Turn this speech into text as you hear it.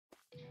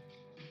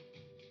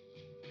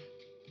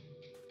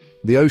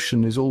The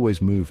ocean is always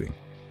moving.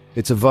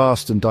 It's a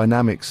vast and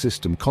dynamic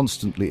system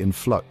constantly in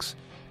flux,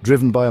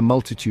 driven by a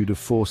multitude of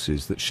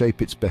forces that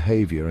shape its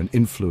behavior and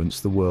influence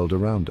the world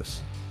around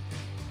us.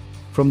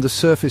 From the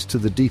surface to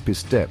the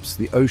deepest depths,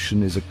 the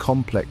ocean is a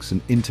complex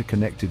and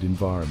interconnected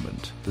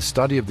environment. The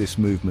study of this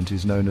movement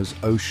is known as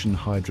ocean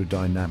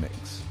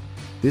hydrodynamics.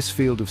 This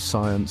field of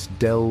science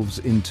delves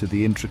into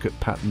the intricate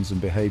patterns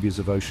and behaviors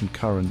of ocean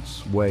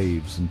currents,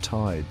 waves, and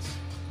tides.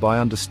 By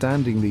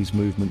understanding these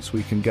movements,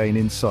 we can gain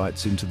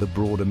insights into the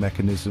broader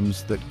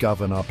mechanisms that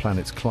govern our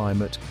planet's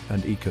climate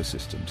and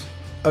ecosystems.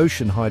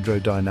 Ocean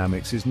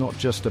hydrodynamics is not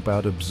just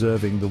about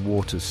observing the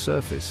water's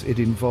surface, it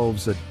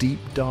involves a deep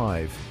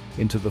dive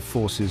into the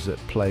forces at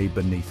play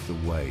beneath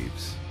the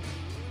waves.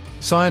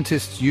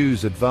 Scientists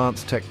use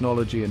advanced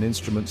technology and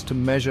instruments to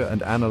measure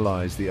and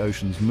analyze the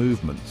ocean's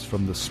movements,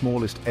 from the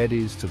smallest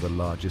eddies to the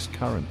largest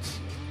currents.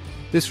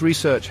 This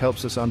research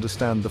helps us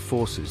understand the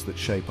forces that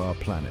shape our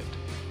planet.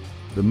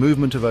 The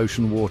movement of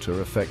ocean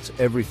water affects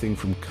everything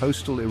from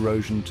coastal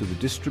erosion to the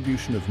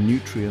distribution of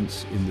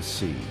nutrients in the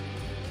sea.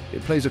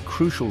 It plays a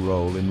crucial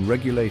role in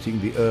regulating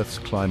the Earth's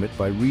climate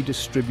by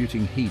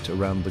redistributing heat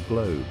around the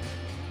globe.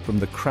 From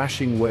the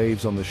crashing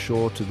waves on the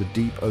shore to the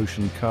deep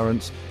ocean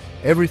currents,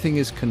 everything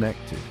is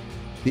connected.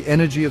 The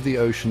energy of the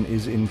ocean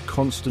is in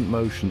constant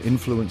motion,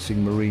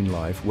 influencing marine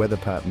life, weather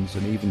patterns,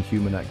 and even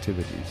human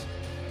activities.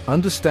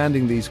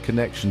 Understanding these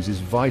connections is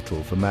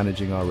vital for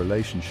managing our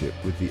relationship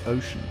with the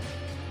ocean.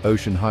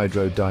 Ocean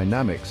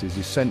hydrodynamics is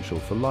essential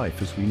for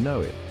life as we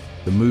know it.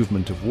 The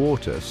movement of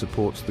water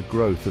supports the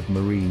growth of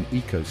marine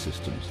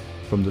ecosystems.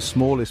 From the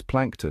smallest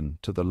plankton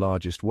to the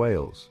largest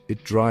whales,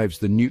 it drives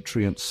the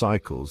nutrient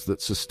cycles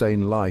that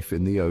sustain life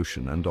in the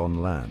ocean and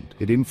on land.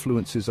 It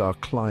influences our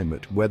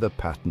climate, weather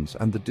patterns,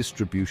 and the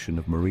distribution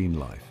of marine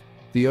life.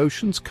 The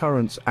ocean's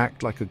currents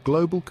act like a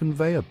global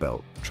conveyor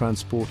belt,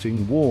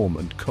 transporting warm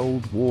and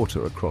cold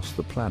water across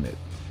the planet.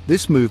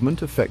 This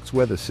movement affects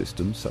weather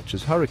systems such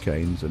as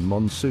hurricanes and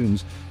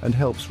monsoons and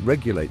helps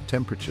regulate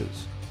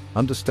temperatures.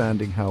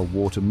 Understanding how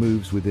water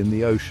moves within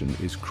the ocean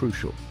is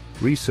crucial.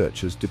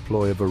 Researchers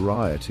deploy a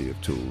variety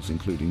of tools,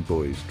 including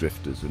buoys,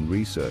 drifters, and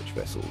research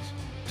vessels,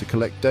 to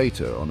collect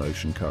data on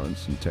ocean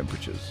currents and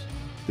temperatures.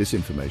 This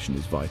information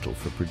is vital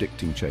for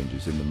predicting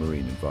changes in the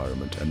marine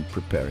environment and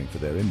preparing for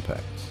their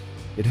impacts.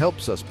 It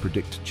helps us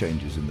predict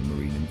changes in the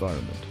marine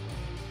environment.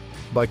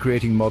 By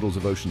creating models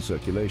of ocean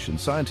circulation,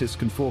 scientists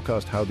can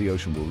forecast how the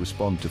ocean will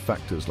respond to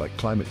factors like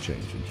climate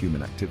change and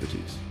human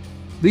activities.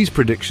 These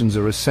predictions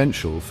are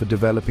essential for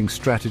developing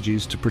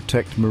strategies to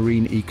protect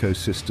marine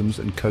ecosystems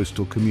and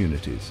coastal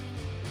communities.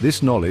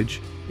 This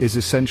knowledge is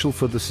essential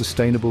for the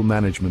sustainable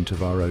management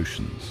of our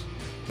oceans.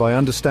 By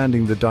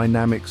understanding the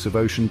dynamics of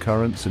ocean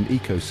currents and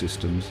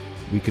ecosystems,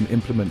 we can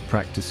implement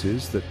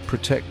practices that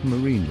protect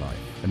marine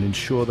life and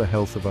ensure the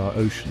health of our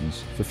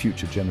oceans for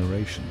future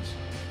generations.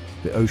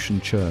 The ocean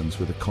churns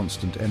with a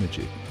constant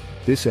energy.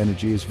 This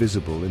energy is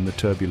visible in the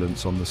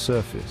turbulence on the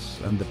surface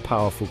and the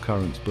powerful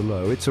currents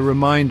below. It's a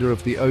reminder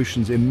of the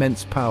ocean's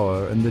immense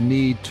power and the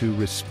need to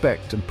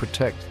respect and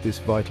protect this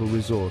vital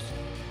resource.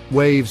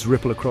 Waves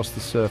ripple across the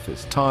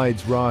surface,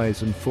 tides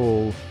rise and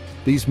fall.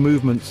 These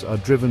movements are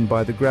driven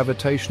by the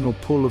gravitational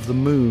pull of the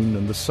moon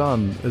and the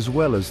sun, as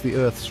well as the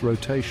Earth's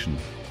rotation.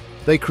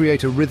 They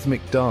create a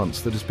rhythmic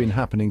dance that has been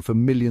happening for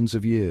millions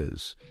of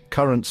years.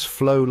 Currents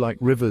flow like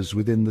rivers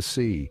within the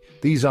sea.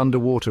 These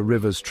underwater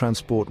rivers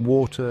transport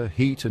water,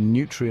 heat, and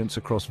nutrients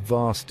across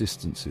vast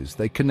distances.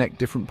 They connect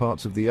different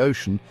parts of the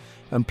ocean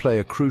and play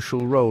a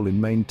crucial role in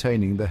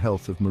maintaining the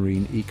health of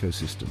marine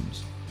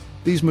ecosystems.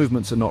 These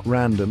movements are not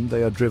random,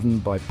 they are driven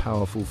by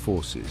powerful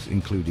forces,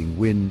 including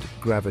wind,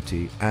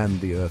 gravity,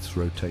 and the Earth's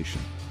rotation.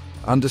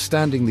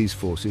 Understanding these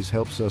forces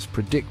helps us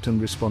predict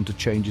and respond to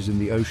changes in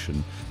the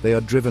ocean. They are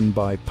driven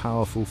by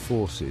powerful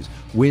forces.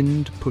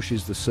 Wind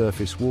pushes the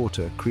surface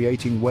water,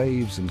 creating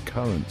waves and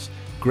currents.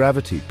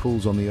 Gravity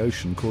pulls on the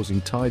ocean, causing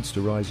tides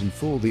to rise and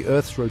fall. The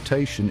Earth's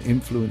rotation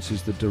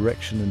influences the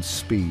direction and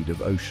speed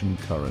of ocean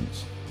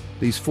currents.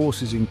 These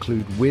forces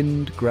include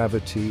wind,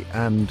 gravity,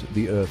 and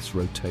the Earth's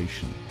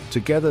rotation.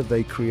 Together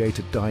they create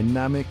a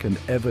dynamic and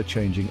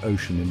ever-changing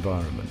ocean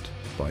environment.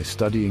 By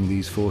studying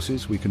these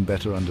forces, we can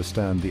better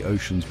understand the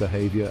ocean's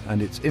behavior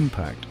and its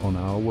impact on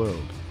our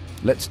world.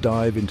 Let's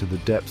dive into the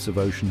depths of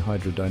ocean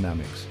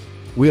hydrodynamics.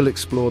 We'll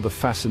explore the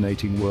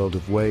fascinating world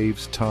of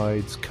waves,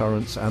 tides,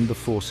 currents, and the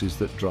forces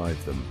that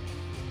drive them.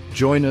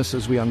 Join us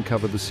as we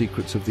uncover the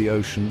secrets of the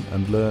ocean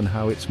and learn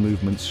how its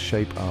movements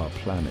shape our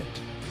planet.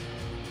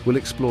 We'll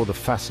explore the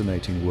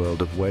fascinating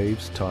world of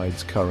waves,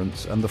 tides,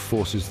 currents, and the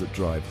forces that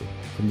drive them.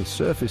 From the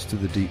surface to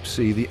the deep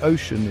sea, the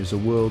ocean is a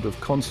world of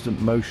constant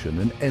motion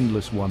and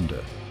endless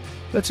wonder.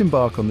 Let's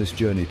embark on this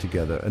journey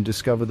together and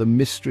discover the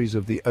mysteries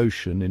of the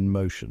ocean in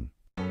motion.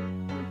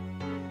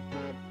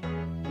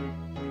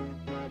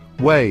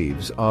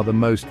 Waves are the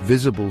most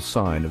visible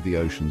sign of the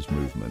ocean's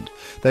movement.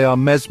 They are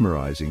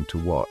mesmerizing to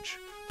watch,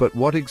 But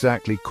what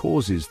exactly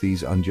causes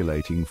these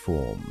undulating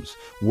forms?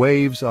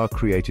 Waves are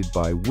created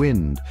by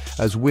wind.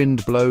 As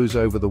wind blows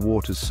over the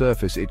water's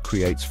surface, it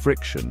creates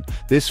friction.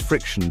 This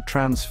friction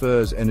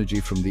transfers energy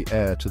from the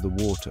air to the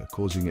water,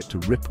 causing it to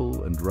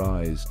ripple and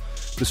rise.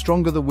 The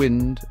stronger the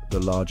wind, the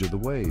larger the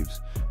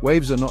waves.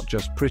 Waves are not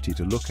just pretty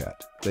to look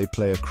at. They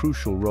play a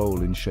crucial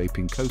role in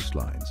shaping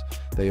coastlines.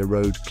 They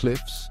erode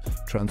cliffs,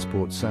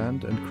 transport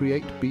sand, and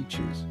create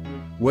beaches.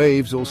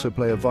 Waves also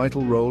play a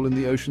vital role in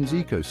the ocean's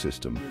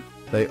ecosystem.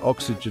 They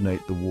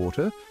oxygenate the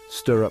water,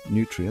 stir up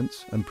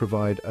nutrients, and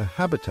provide a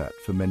habitat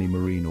for many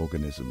marine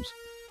organisms.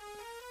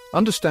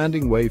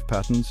 Understanding wave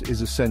patterns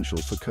is essential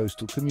for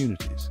coastal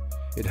communities.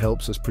 It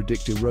helps us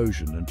predict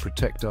erosion and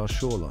protect our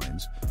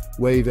shorelines.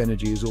 Wave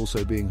energy is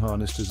also being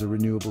harnessed as a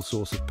renewable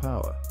source of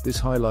power. This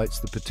highlights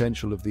the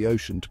potential of the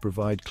ocean to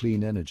provide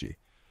clean energy.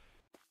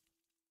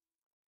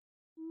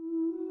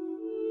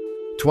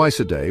 Twice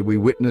a day, we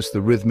witness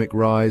the rhythmic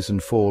rise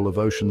and fall of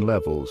ocean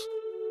levels.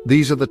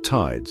 These are the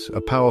tides,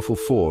 a powerful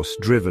force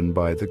driven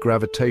by the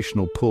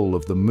gravitational pull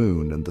of the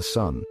moon and the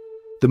sun.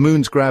 The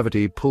moon's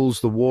gravity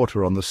pulls the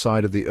water on the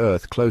side of the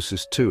Earth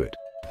closest to it.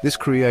 This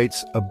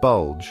creates a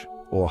bulge,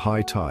 or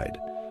high tide.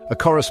 A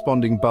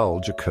corresponding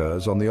bulge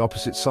occurs on the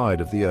opposite side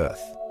of the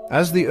Earth.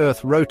 As the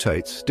Earth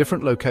rotates,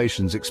 different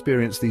locations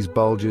experience these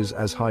bulges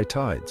as high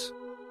tides.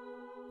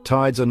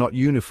 Tides are not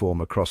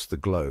uniform across the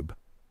globe.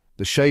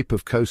 The shape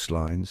of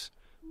coastlines,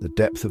 the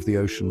depth of the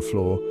ocean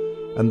floor,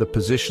 and the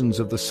positions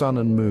of the sun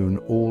and moon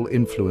all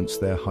influence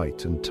their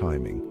height and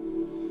timing.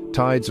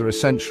 Tides are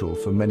essential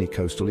for many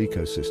coastal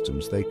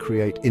ecosystems. They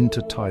create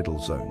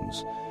intertidal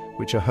zones,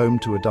 which are home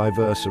to a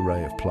diverse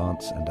array of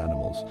plants and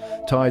animals.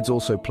 Tides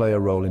also play a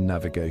role in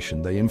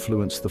navigation. They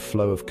influence the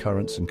flow of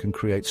currents and can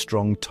create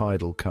strong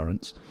tidal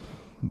currents.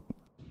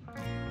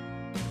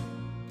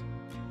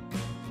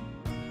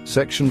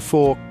 Section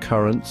 4.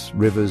 Currents,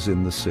 rivers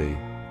in the sea.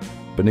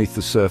 Beneath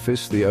the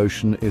surface, the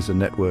ocean is a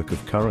network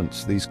of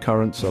currents. These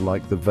currents are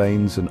like the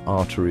veins and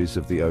arteries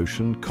of the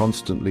ocean,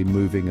 constantly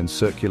moving and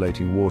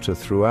circulating water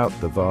throughout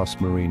the vast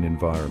marine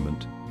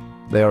environment.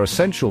 They are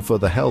essential for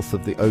the health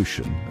of the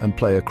ocean and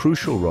play a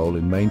crucial role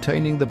in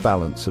maintaining the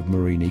balance of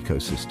marine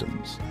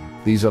ecosystems.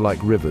 These are like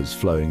rivers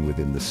flowing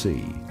within the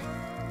sea.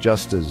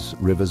 Just as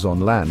rivers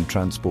on land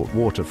transport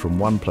water from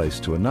one place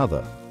to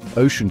another,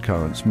 ocean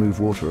currents move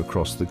water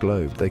across the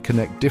globe. They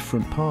connect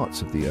different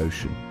parts of the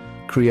ocean,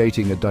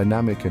 creating a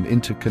dynamic and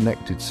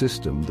interconnected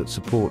system that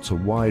supports a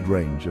wide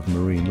range of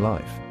marine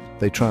life.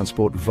 They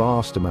transport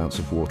vast amounts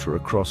of water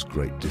across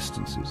great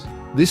distances.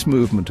 This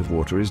movement of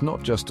water is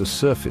not just a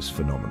surface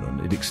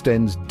phenomenon, it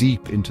extends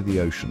deep into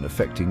the ocean,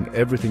 affecting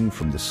everything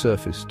from the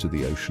surface to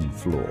the ocean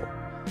floor.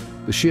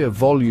 The sheer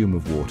volume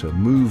of water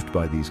moved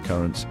by these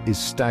currents is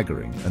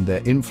staggering, and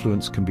their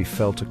influence can be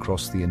felt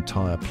across the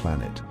entire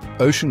planet.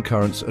 Ocean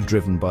currents are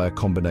driven by a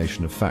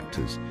combination of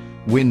factors.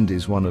 Wind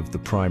is one of the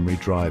primary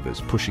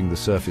drivers, pushing the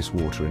surface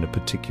water in a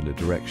particular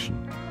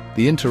direction.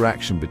 The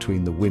interaction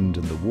between the wind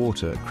and the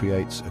water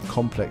creates a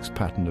complex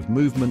pattern of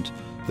movement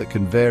that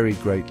can vary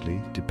greatly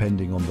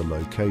depending on the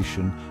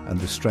location and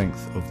the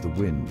strength of the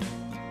wind.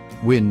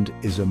 Wind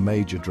is a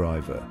major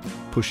driver,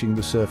 pushing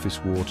the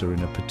surface water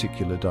in a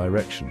particular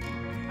direction.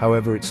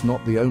 However, it's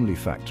not the only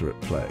factor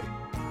at play.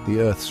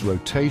 The Earth's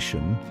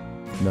rotation,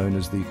 known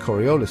as the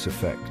Coriolis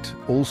effect,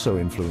 also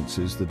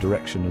influences the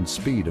direction and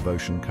speed of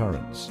ocean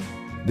currents.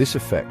 This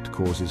effect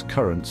causes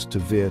currents to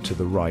veer to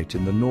the right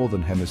in the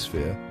northern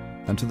hemisphere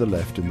and to the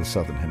left in the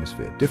southern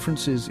hemisphere.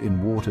 Differences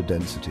in water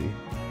density,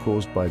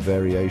 caused by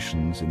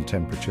variations in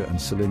temperature and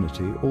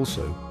salinity,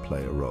 also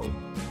play a role.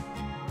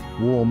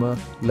 Warmer,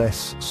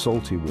 less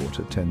salty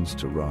water tends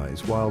to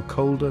rise, while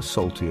colder,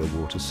 saltier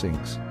water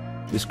sinks.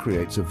 This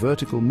creates a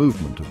vertical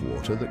movement of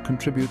water that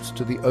contributes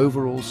to the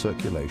overall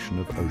circulation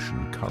of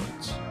ocean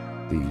currents.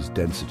 These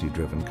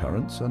density-driven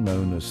currents are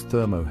known as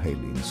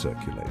thermohaline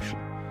circulation.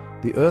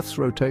 The Earth's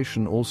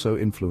rotation also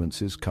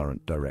influences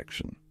current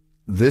direction.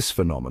 This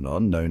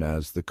phenomenon, known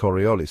as the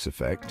Coriolis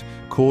effect,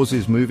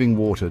 causes moving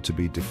water to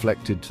be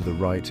deflected to the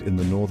right in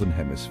the northern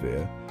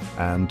hemisphere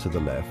and to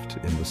the left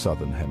in the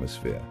southern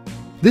hemisphere.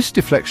 This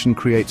deflection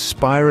creates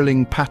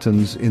spiraling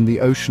patterns in the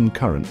ocean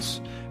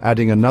currents,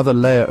 adding another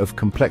layer of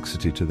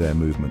complexity to their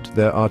movement.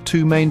 There are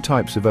two main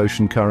types of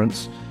ocean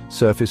currents: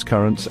 surface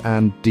currents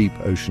and deep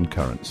ocean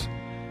currents.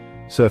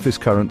 Surface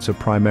currents are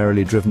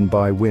primarily driven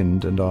by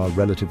wind and are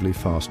relatively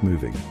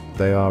fast-moving.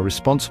 They are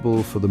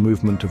responsible for the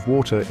movement of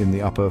water in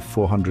the upper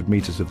 400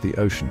 meters of the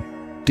ocean.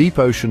 Deep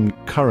ocean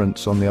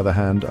currents, on the other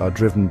hand, are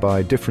driven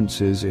by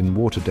differences in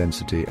water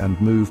density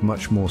and move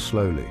much more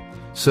slowly.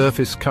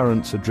 Surface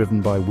currents are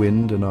driven by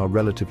wind and are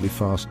relatively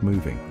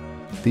fast-moving.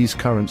 These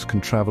currents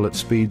can travel at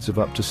speeds of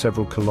up to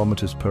several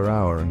kilometers per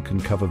hour and can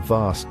cover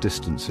vast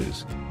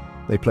distances.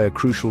 They play a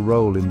crucial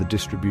role in the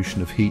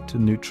distribution of heat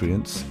and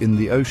nutrients in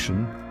the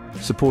ocean,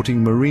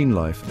 supporting marine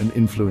life and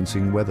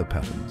influencing weather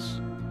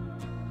patterns.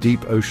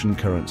 Deep ocean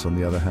currents, on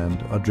the other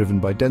hand, are driven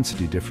by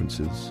density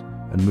differences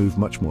and move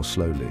much more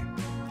slowly.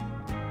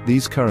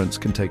 These currents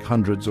can take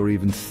hundreds or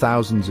even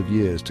thousands of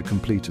years to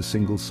complete a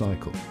single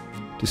cycle.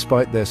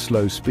 Despite their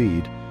slow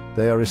speed,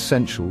 they are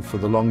essential for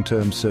the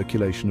long-term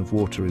circulation of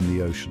water in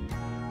the ocean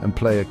and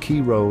play a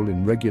key role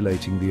in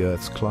regulating the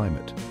Earth's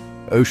climate.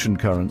 Ocean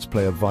currents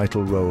play a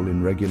vital role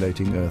in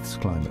regulating Earth's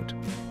climate.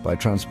 By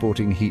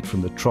transporting heat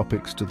from the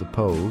tropics to the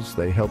poles,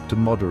 they help to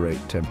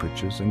moderate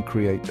temperatures and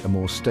create a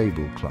more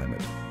stable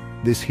climate.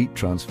 This heat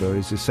transfer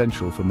is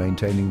essential for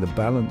maintaining the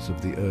balance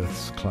of the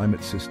Earth's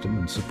climate system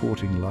and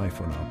supporting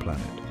life on our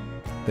planet.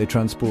 They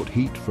transport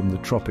heat from the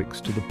tropics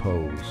to the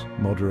poles,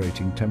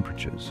 moderating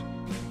temperatures.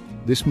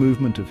 This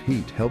movement of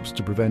heat helps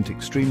to prevent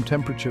extreme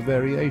temperature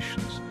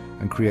variations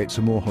and creates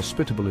a more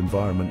hospitable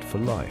environment for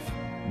life.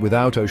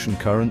 Without ocean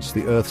currents,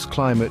 the Earth's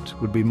climate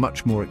would be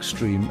much more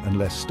extreme and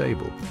less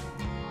stable.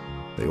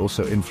 They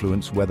also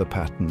influence weather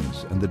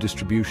patterns and the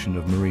distribution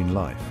of marine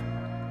life.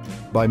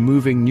 By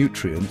moving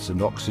nutrients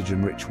and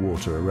oxygen-rich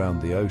water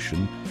around the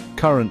ocean,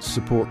 currents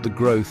support the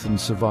growth and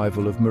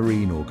survival of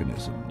marine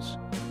organisms.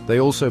 They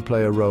also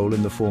play a role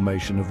in the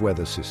formation of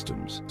weather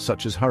systems,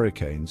 such as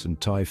hurricanes and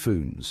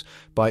typhoons,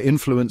 by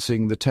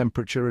influencing the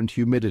temperature and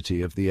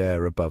humidity of the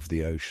air above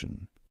the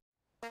ocean.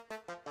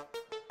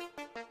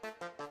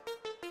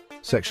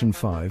 Section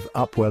 5.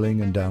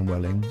 Upwelling and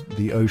downwelling,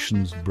 the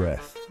ocean's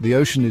breath. The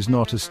ocean is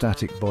not a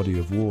static body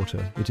of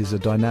water. It is a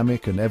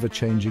dynamic and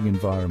ever-changing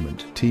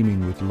environment,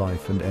 teeming with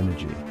life and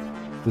energy.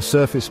 The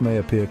surface may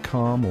appear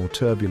calm or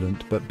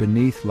turbulent, but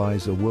beneath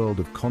lies a world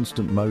of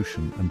constant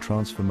motion and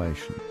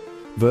transformation.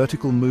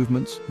 Vertical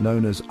movements,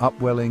 known as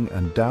upwelling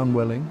and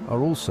downwelling,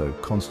 are also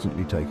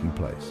constantly taking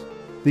place.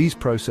 These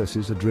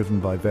processes are driven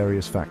by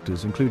various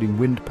factors, including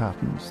wind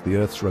patterns, the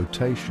Earth's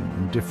rotation,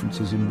 and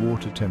differences in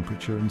water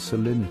temperature and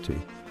salinity.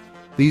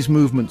 These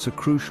movements are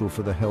crucial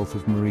for the health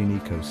of marine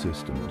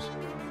ecosystems.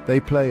 They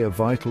play a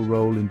vital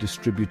role in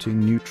distributing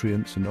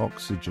nutrients and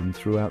oxygen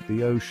throughout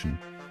the ocean,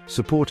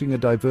 supporting a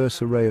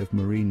diverse array of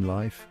marine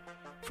life,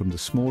 from the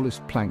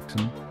smallest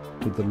plankton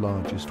to the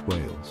largest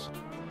whales.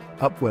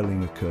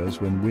 Upwelling occurs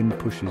when wind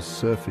pushes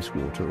surface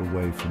water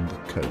away from the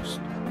coast.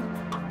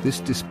 This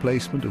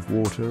displacement of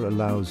water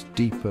allows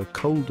deeper,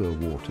 colder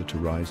water to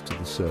rise to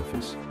the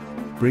surface,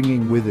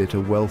 bringing with it a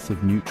wealth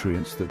of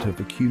nutrients that have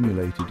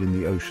accumulated in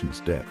the ocean's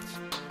depths.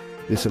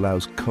 This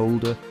allows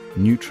colder,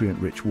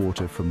 nutrient-rich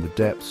water from the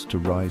depths to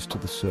rise to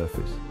the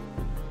surface.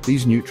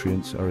 These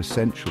nutrients are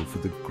essential for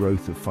the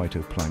growth of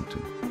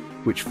phytoplankton,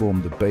 which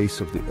form the base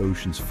of the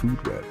ocean's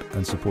food web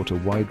and support a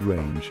wide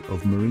range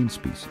of marine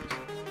species.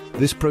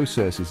 This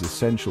process is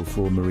essential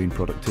for marine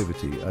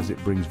productivity as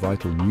it brings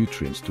vital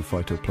nutrients to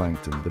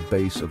phytoplankton, the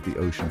base of the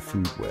ocean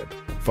food web.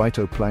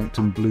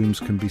 Phytoplankton blooms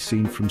can be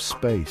seen from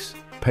space,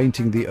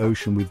 painting the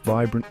ocean with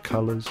vibrant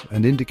colors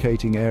and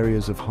indicating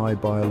areas of high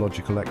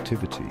biological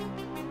activity.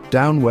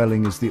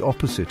 Downwelling is the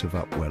opposite of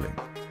upwelling.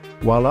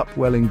 While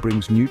upwelling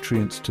brings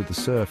nutrients to the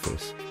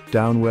surface,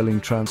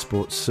 downwelling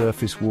transports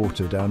surface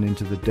water down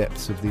into the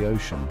depths of the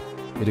ocean.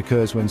 It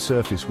occurs when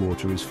surface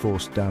water is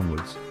forced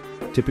downwards,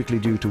 typically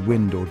due to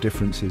wind or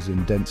differences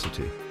in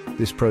density.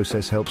 This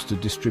process helps to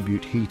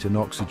distribute heat and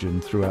oxygen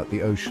throughout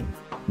the ocean,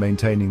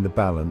 maintaining the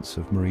balance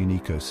of marine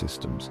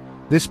ecosystems.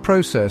 This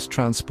process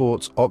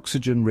transports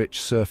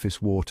oxygen-rich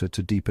surface water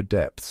to deeper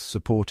depths,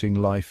 supporting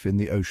life in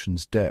the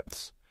ocean's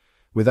depths.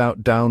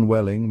 Without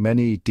downwelling,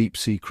 many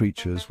deep-sea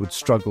creatures would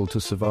struggle to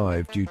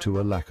survive due to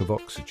a lack of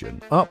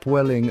oxygen.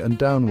 Upwelling and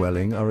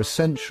downwelling are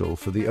essential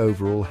for the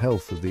overall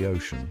health of the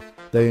ocean.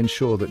 They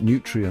ensure that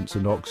nutrients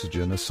and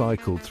oxygen are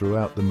cycled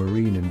throughout the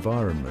marine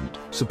environment,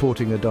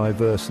 supporting a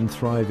diverse and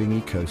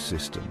thriving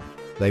ecosystem.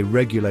 They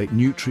regulate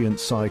nutrient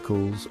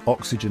cycles,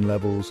 oxygen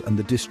levels, and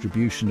the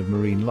distribution of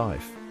marine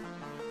life.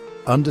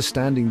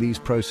 Understanding these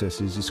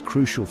processes is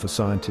crucial for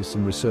scientists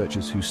and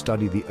researchers who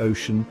study the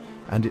ocean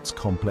and its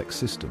complex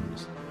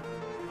systems.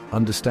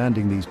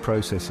 Understanding these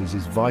processes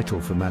is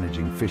vital for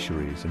managing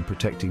fisheries and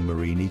protecting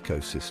marine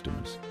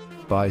ecosystems.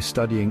 By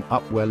studying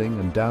upwelling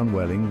and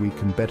downwelling, we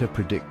can better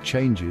predict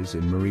changes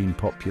in marine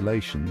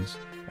populations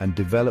and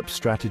develop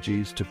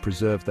strategies to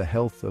preserve the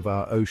health of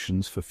our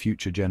oceans for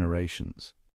future generations.